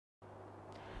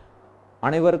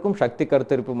அனைவருக்கும் சக்தி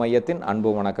கருத்தரிப்பு மையத்தின்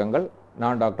அன்பு வணக்கங்கள்.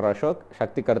 நான் டாக்டர் அசோக்,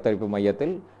 சக்தி கருத்தரிப்பு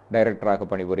மையத்தில் டைரக்டராக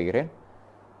பணிபுரிகிறேன்.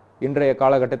 இன்றைய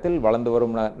காலகட்டத்தில் வளர்ந்து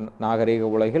வரும் நாகரிக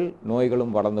உலகில்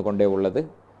நோய்களும் வளர்ந்து கொண்டே உள்ளது.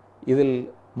 இதில்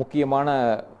முக்கியமான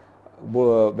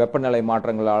வெப்பநிலை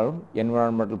மாற்றங்களாலும்,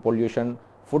 environmental pollution,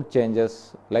 food changes,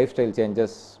 life style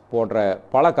changes போன்ற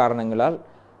பல காரணங்களால்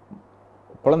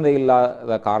குழந்தை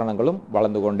இல்லாத காரணங்களும்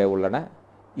வளர்ந்து கொண்டே உள்ளன.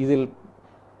 இதில்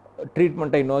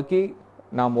ட்ரீட்மெண்ட்டை நோக்கி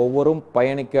நாம் ஒவ்வொரும்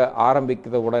பயணிக்க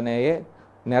ஆரம்பிக்கிற உடனேயே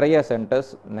நிறைய சென்டர்ஸ்,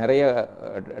 நிறைய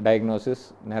டயக்னோசிஸ்,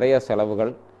 நிறைய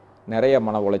செலவுகள், நிறைய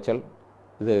மன உளைச்சல்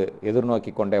இது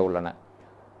எதிர்நோக்கி கொண்டே உள்ளன.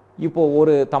 இப்போது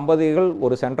ஒரு தம்பதிகள்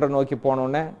ஒரு சென்டரை நோக்கி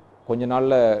போனோன்னே கொஞ்ச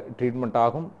நாளில் ட்ரீட்மெண்ட்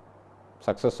ஆகும்,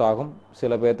 சக்ஸஸ் ஆகும்,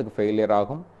 சில பேர்த்துக்கு ஃபெயிலியர்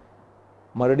ஆகும்.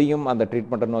 மறுபடியும் அந்த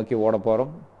ட்ரீட்மெண்ட்டை நோக்கி ஓட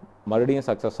போகிறோம், மறுபடியும்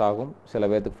சக்ஸஸ் ஆகும், சில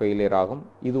பேர்த்துக்கு ஃபெயிலியர் ஆகும்.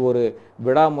 இது ஒரு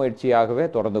விடாமுயற்சியாகவே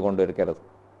தொடர்ந்து கொண்டு இருக்கிறது.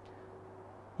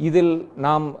 இதில்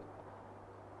நாம்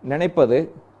நினைப்பது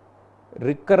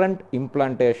ரிக்கரண்ட்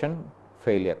இம்ப்ளான்டேஷன்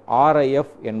ஃபெயிலியர், RIF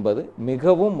என்பது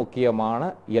மிகவும் முக்கியமான,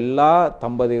 எல்லா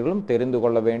தம்பதிகளும் தெரிந்து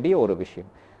கொள்ள வேண்டிய ஒரு விஷயம்.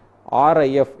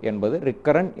 RIF என்பது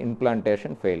ரிக்கரண்ட்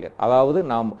இம்ப்ளான்டேஷன் ஃபெயிலியர். அதாவது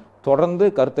நாம் தொடர்ந்து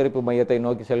கருத்தரிப்பு மையத்தை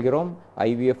நோக்கி செல்கிறோம்,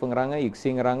 IVFங்கிறாங்க,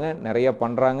 ICSIங்கிறாங்க, நிறைய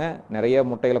பண்ணுறாங்க, நிறைய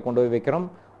முட்டைகளை கொண்டு போய் வைக்கிறோம்.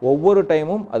 ஒவ்வொரு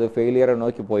டைமும் அது ஃபெயிலியரை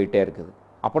நோக்கி போயிட்டே இருக்குது.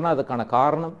 அப்போனா அதுக்கான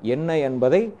காரணம் என்ன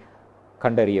என்பதை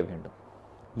கண்டறிய வேண்டும்.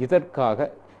 இதற்காக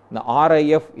இந்த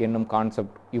RIF என்னும்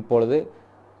கான்செப்ட் இப்பொழுது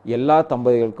எல்லா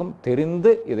தம்பதிகளுக்கும்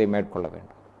தெரிந்து இதை மேற்கொள்ள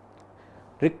வேண்டும்.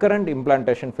 ரிக்கரண்ட்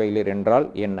இம்ப்ளான்டேஷன் ஃபெயிலியர் என்றால்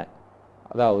என்ன?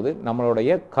 அதாவது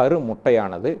நம்மளுடைய கரு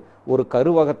முட்டையானது ஒரு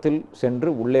கருவகத்தில்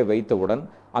சென்று உள்ளே வைத்தவுடன்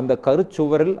அந்த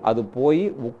கருச்சுவரில் அது போய்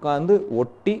உட்கார்ந்து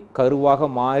ஒட்டி கருவாக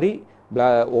மாறி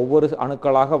ஒவ்வொரு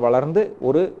அணுக்களாக வளர்ந்து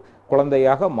ஒரு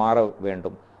குழந்தையாக மாற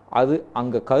வேண்டும். அது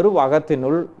அங்கே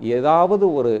கருவகத்தினுள் ஏதாவது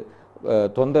ஒரு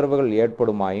தொந்தரவுகள்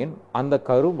ஏற்படுமாயின் அந்த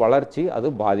கரு வளர்ச்சி அது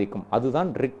பாதிக்கும். அதுதான்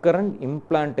ரிக்கரண்ட்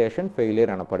இம்ப்ளான்டேஷன்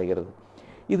ஃபெயிலியர் எனப்படுகிறது.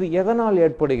 இது எதனால்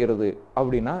ஏற்படுகிறது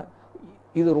அப்படின்னா,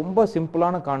 இது ரொம்ப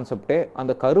சிம்பிளான கான்செப்டே.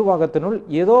 அந்த கருவகத்தினுள்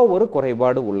ஏதோ ஒரு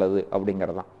குறைபாடு உள்ளது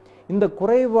அப்படிங்கிறதான். இந்த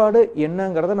குறைபாடு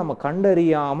என்னங்கிறத நம்ம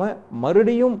கண்டறியாமல்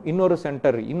மறுபடியும் இன்னொரு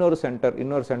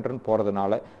சென்டர்னு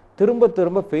போகிறதுனால திரும்ப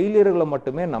திரும்ப ஃபெயிலியர்களை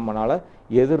மட்டுமே நம்மளால்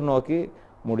எதிர்நோக்கி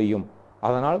முடியும்.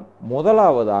 அதனால்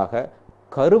முதலாவதாக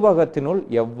கருவகத்தினுள்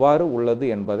எவ்வாறு உள்ளது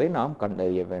என்பதை நாம்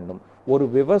கண்டறிய வேண்டும். ஒரு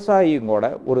விவசாயியும் கூட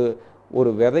ஒரு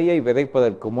விதையை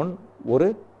விதைப்பதற்கு முன் ஒரு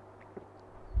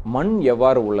மண்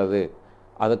எவ்வாறு உள்ளது,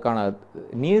 அதுக்கான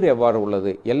நீர் எவ்வாறு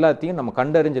உள்ளது, எல்லாத்தையும் நம்ம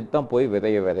கண்டறிஞ்சிட்டு தான் போய்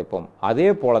விதையை விதைப்போம்.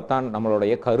 அதே போலத்தான்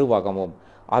நம்மளுடைய கருவகமும்.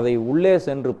 அதை உள்ளே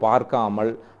சென்று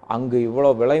பார்க்காமல் அங்கு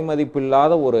இவ்வளோ விலை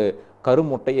மதிப்பில்லாத ஒரு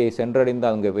கருமுட்டையை சென்றடைந்து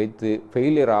அங்கு வைத்து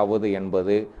ஃபெயிலியர் ஆவது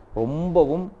என்பது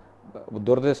ரொம்பவும்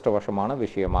துரதிருஷ்டவசமான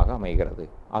விஷயமாக அமைகிறது.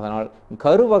 அதனால்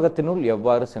கருவகத்தினுள்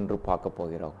எவ்வாறு சென்று பார்க்க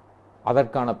போகிறோம்,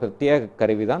 அதற்கான பிரத்யேக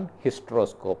கருவிதான்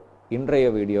ஹிஸ்ட்ரோஸ்கோப். இன்றைய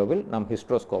வீடியோவில் நாம்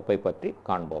ஹிஸ்ட்ரோஸ்கோப்பை பற்றி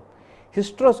காண்போம்.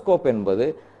 ஹிஸ்ட்ரோஸ்கோப் என்பது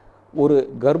ஒரு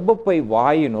கர்ப்பப்பை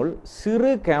வாயினுள்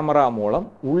சிறு கேமரா மூலம்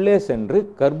உள்ளே சென்று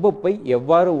கர்ப்பப்பை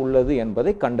எவ்வாறு உள்ளது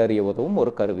என்பதை கண்டறிய உதவும்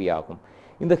ஒரு கருவியாகும்.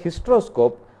 இந்த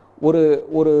ஹிஸ்ட்ரோஸ்கோப் ஒரு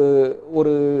ஒரு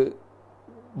ஒரு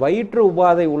வயிற்று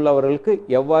உபாதை உள்ளவர்களுக்கு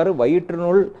எவ்வாறு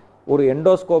வயிற்றினுள் ஒரு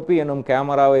எண்டோஸ்கோப்பி என்னும்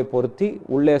கேமராவை பொருத்தி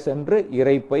உள்ளே சென்று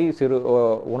இரைப்பை, சிறு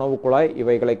உணவு குழாய்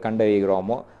இவைகளை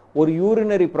கண்டறிகிறோமோ, ஒரு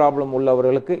யூரினரி ப்ராப்ளம்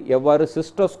உள்ளவர்களுக்கு எவ்வாறு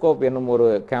சிஸ்டோஸ்கோப் என்னும் ஒரு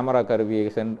கேமரா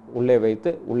கருவியை உள்ளே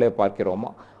வைத்து உள்ளே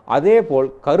பார்க்கிறோமோ, அதே போல்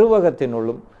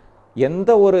கருவகத்தினுள்ளும்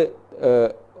எந்த ஒரு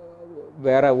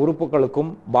வேற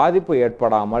உறுப்புகளுக்கும் பாதிப்பு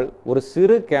ஏற்படாமல் ஒரு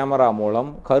சிறு கேமரா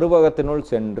மூலம் கருவகத்தினுள்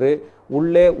சென்று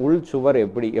உள்ளே உள் சுவர்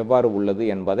எவ்வாறு உள்ளது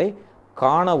என்பதை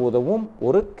காண உதவும்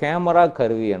ஒரு கேமரா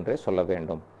கருவி என்றே சொல்ல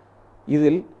வேண்டும்.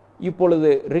 இதில் இப்பொழுது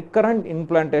ரிக்கரண்ட்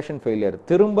இம்ப்ளான்டேஷன் ஃபெயிலியர்,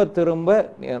 திரும்ப திரும்ப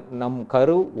நம்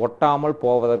கரு ஒட்டாமல்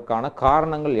போவதற்கான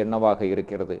காரணங்கள் என்னவாக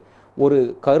இருக்கிறது? ஒரு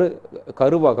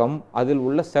கருவகம், அதில்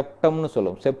உள்ள செப்டம்னு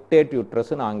சொல்லுவோம், செப்டேட்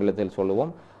யூட்ரஸ்ன்னு ஆங்கிலத்தில்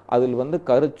சொல்லுவோம். அதில்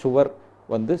கருச்சுவர்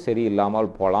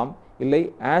சரியில்லாமல் போகலாம். இல்லை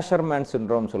ஆஷர்மேன்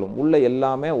சிண்ட்ரோம் சொல்லுவோம். உள்ள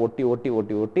எல்லாமே ஒட்டி ஒட்டி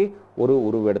ஒட்டி ஒட்டி ஒரு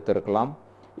உருவெடுத்திருக்கலாம்.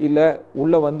 இல்லை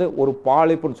உள்ள ஒரு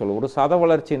பாலிப்புன்னு சொல்லுவோம், ஒரு சத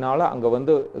வளர்ச்சினால்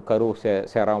அங்கே கரு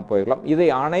சேராமல் போயிடலாம். இதை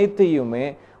அனைத்தையுமே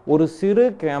ஒரு சிறு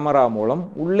கேமரா மூலம்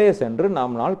உள்ளே சென்று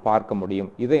நம்மால் பார்க்க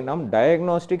முடியும். இதை நாம்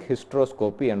டயக்னோஸ்டிக்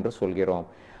ஹிஸ்ட்ரோஸ்கோப்பி என்று சொல்கிறோம்.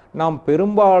 நாம்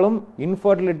பெரும்பாலும்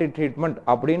இன்ஃபர்டிலிட்டி ட்ரீட்மெண்ட்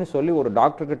அப்படின்னு சொல்லி ஒரு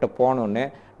டாக்டர்கிட்ட போனோன்னே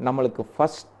நம்மளுக்கு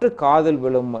ஃபஸ்ட்டு காதில்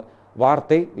விழும்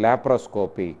வார்த்தை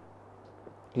லேப்ரோஸ்கோப்பி.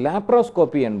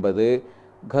 லேப்ரோஸ்கோப்பி என்பது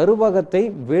கருவகத்தை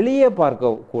வெளியே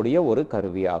பார்க்கக்கூடிய ஒரு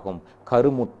கருவியாகும்.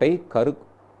 கருமுட்டை, கரு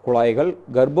குழாய்கள்,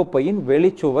 கர்ப்பப்பையின்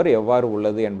வெளிச்சுவர் எவ்வாறு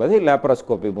உள்ளது என்பதை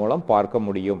லேப்ரோஸ்கோப்பி மூலம் பார்க்க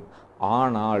முடியும்.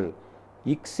 ஆனால்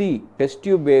இக்ஸி டெஸ்ட்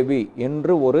டியூப் பேபி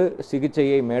என்று ஒரு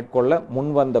சிகிச்சையை மேற்கொள்ள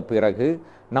முன்வந்த பிறகு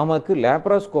நமக்கு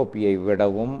லேப்ரோஸ்கோப்பியை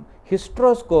விடவும்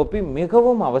ஹிஸ்ட்ரோஸ்கோப்பி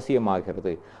மிகவும்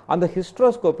அவசியமாகிறது. அந்த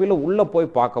ஹிஸ்ட்ரோஸ்கோப்பியில் உள்ளே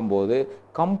போய் பார்க்கும்போது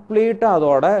கம்ப்ளீட்டாக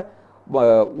அதோட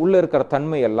உள்ளே இருக்கிற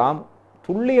தன்மையெல்லாம்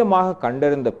துல்லியமாக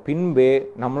கண்டறிந்த பின்பே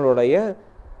நம்மளுடைய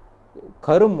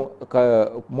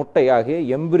முட்டையாகிய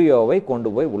எம்பிரியோவை கொண்டு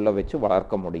போய் உள்ளே வச்சு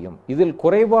வளர்க்க முடியும். இதில்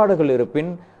குறைபாடுகள்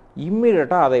இருப்பின்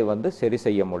இம்மிடியட்டாக அதை சரி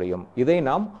செய்ய முடியும். இதை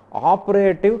நாம்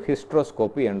ஆப்ரேட்டிவ்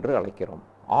ஹிஸ்ட்ரோஸ்கோப்பி என்று அழைக்கிறோம்.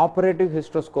 ஆப்ரேட்டிவ்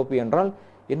ஹிஸ்ட்ரோஸ்கோப்பி என்றால்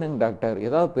என்னங்க டாக்டர்,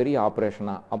 ஏதாவது பெரிய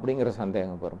ஆப்ரேஷனா அப்படிங்கிற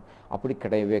சந்தேகம் வரும். அப்படி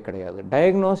கிடையவே கிடையாது.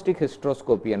 டயக்னோஸ்டிக்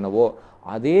ஹிஸ்ட்ரோஸ்கோப்பி என்னவோ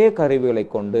அதே கருவிகளை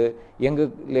கொண்டு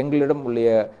எங்களிடம் உள்ள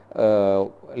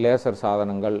லேசர்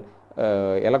சாதனங்கள்,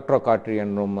 எலக்ட்ரோகார்ட்ரி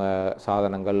என்னும்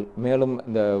சாதனங்கள், மேலும்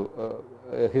இந்த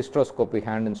ஹிஸ்ட்ரோஸ்கோப்பி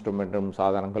ஹேண்ட் இன்ஸ்ட்ருமெண்ட்டும்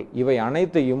சாதனங்கள், இவை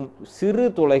அனைத்தையும் சிறு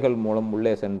துளைகள் மூலம்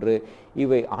உள்ளே சென்று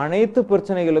இவை அனைத்து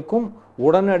பிரச்சனைகளுக்கும்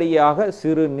உடனடியாக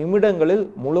சிறு நிமிடங்களில்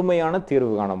முழுமையான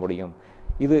தீர்வு காண முடியும்.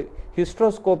 இது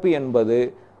ஹிஸ்ட்ரோஸ்கோப்பி என்பது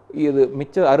இது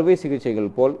மிச்ச அறுவை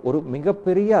சிகிச்சைகள் போல் ஒரு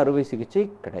மிகப்பெரிய அறுவை சிகிச்சை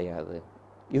கிடையாது.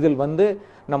 இதில்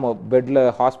நம்ம பெட்டில்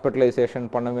ஹாஸ்பிட்டலைசேஷன்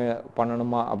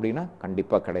பண்ணணுமா அப்படின்னா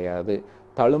கண்டிப்பாக கிடையாது.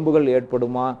 தழும்புகள்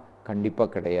ஏற்படுமா? கண்டிப்பாக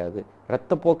கிடையாது.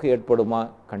 இரத்தப்போக்கு ஏற்படுமா?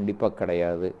 கண்டிப்பாக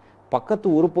கிடையாது. பக்கத்து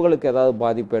உறுப்புகளுக்கு ஏதாவது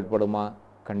பாதிப்பு ஏற்படுமா?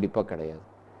 கண்டிப்பாக கிடையாது.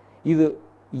 இது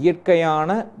இயற்கையான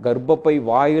கர்ப்பப்பை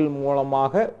வாயில்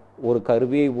மூலமாக ஒரு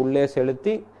கருவியை உள்ளே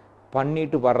செலுத்தி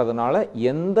பண்ணிட்டு வர்றதுனால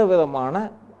எந்த விதமான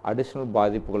அடிஷ்னல்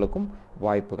பாதிப்புகளுக்கும்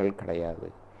வாய்ப்புகள் கிடையாது.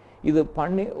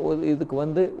 இதுக்கு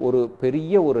ஒரு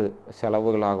பெரிய ஒரு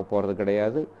செலவுகளாக போகிறது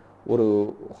கிடையாது. ஒரு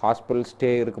ஹாஸ்பிட்டல்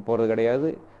ஸ்டே இருக்க போகிறது கிடையாது.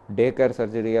 டே கேர்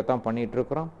சர்ஜரியாக தான்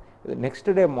பண்ணிகிட்ருக்குறோம். நெக்ஸ்ட்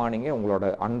டே மார்னிங்கே உங்களோட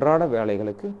அன்றாட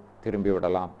வேலைகளுக்கு திரும்பி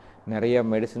விடலாம். நிறைய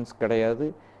மெடிசின்ஸ் கிடையாது.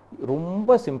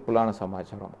 ரொம்ப சிம்பிளான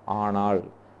சமாச்சாரம். ஆனால்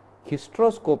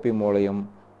ஹிஸ்ட்ரோஸ்கோப்பி மூலம்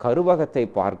கருவகத்தை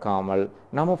பார்க்காமல்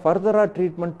நம்ம ஃபர்தராக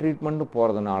ட்ரீட்மெண்ட்னு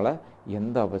போகிறதுனால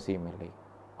எந்த அவசியம் இல்லை.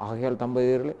 ஆகையால்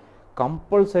தம்பதியர்களே,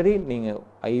 கம்பல்சரி நீங்கள்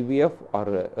ஐவிஎஃப்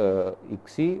ஆர்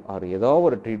இக்ஸி ஆர் ஏதோ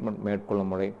ஒரு ட்ரீட்மெண்ட் மேற்கொள்ள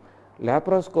முடியும்.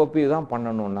 லேப்ரோஸ்கோப்பி தான்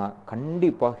பண்ணணுன்னா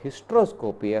கண்டிப்பாக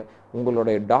ஹிஸ்ட்ரோஸ்கோப்பியை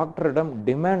உங்களுடைய டாக்டரிடம்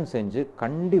டிமாண்ட் செஞ்சு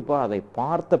கண்டிப்பாக அதை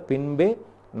பார்த்த பின்பே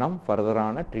நம்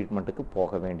ஃபர்தரான ட்ரீட்மெண்ட்டுக்கு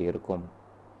போக வேண்டியிருக்கும்.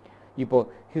 இப்போது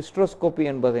ஹிஸ்ட்ரோஸ்கோப்பி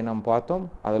என்பதை நாம் பார்த்தோம்.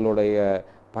 அதனுடைய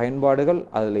பயன்பாடுகள்,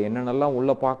 அதில் என்னென்னலாம்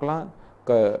உள்ளே பார்க்கலாம்.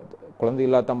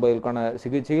 குழந்தையில்லா தம்பதிகளுக்கான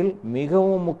சிகிச்சையில்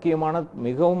மிகவும் முக்கியமான,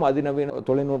 மிகவும் அதிநவீன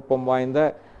தொழில்நுட்பம் வாய்ந்த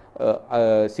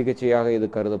சிகிச்சையாக இது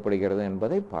கருதப்படுகிறது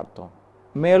என்பதை பார்த்தோம்.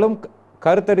 மேலும்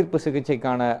கருத்தரிப்பு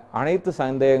சிகிச்சைக்கான அனைத்து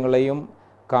சந்தேகங்களையும்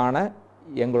காண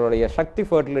எங்களுடைய சக்தி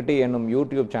ஃபர்டிலிட்டி என்னும்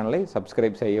யூடியூப் சேனலை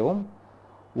சப்ஸ்கிரைப் செய்யவும்.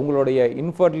 உங்களுடைய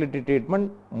இன்ஃபர்டிலிட்டி ட்ரீட்மெண்ட்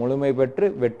முழுமை பெற்று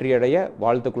வெற்றியடைய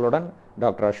வாழ்த்துக்களுடன்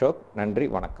டாக்டர் அசோக். நன்றி,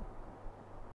 வணக்கம்.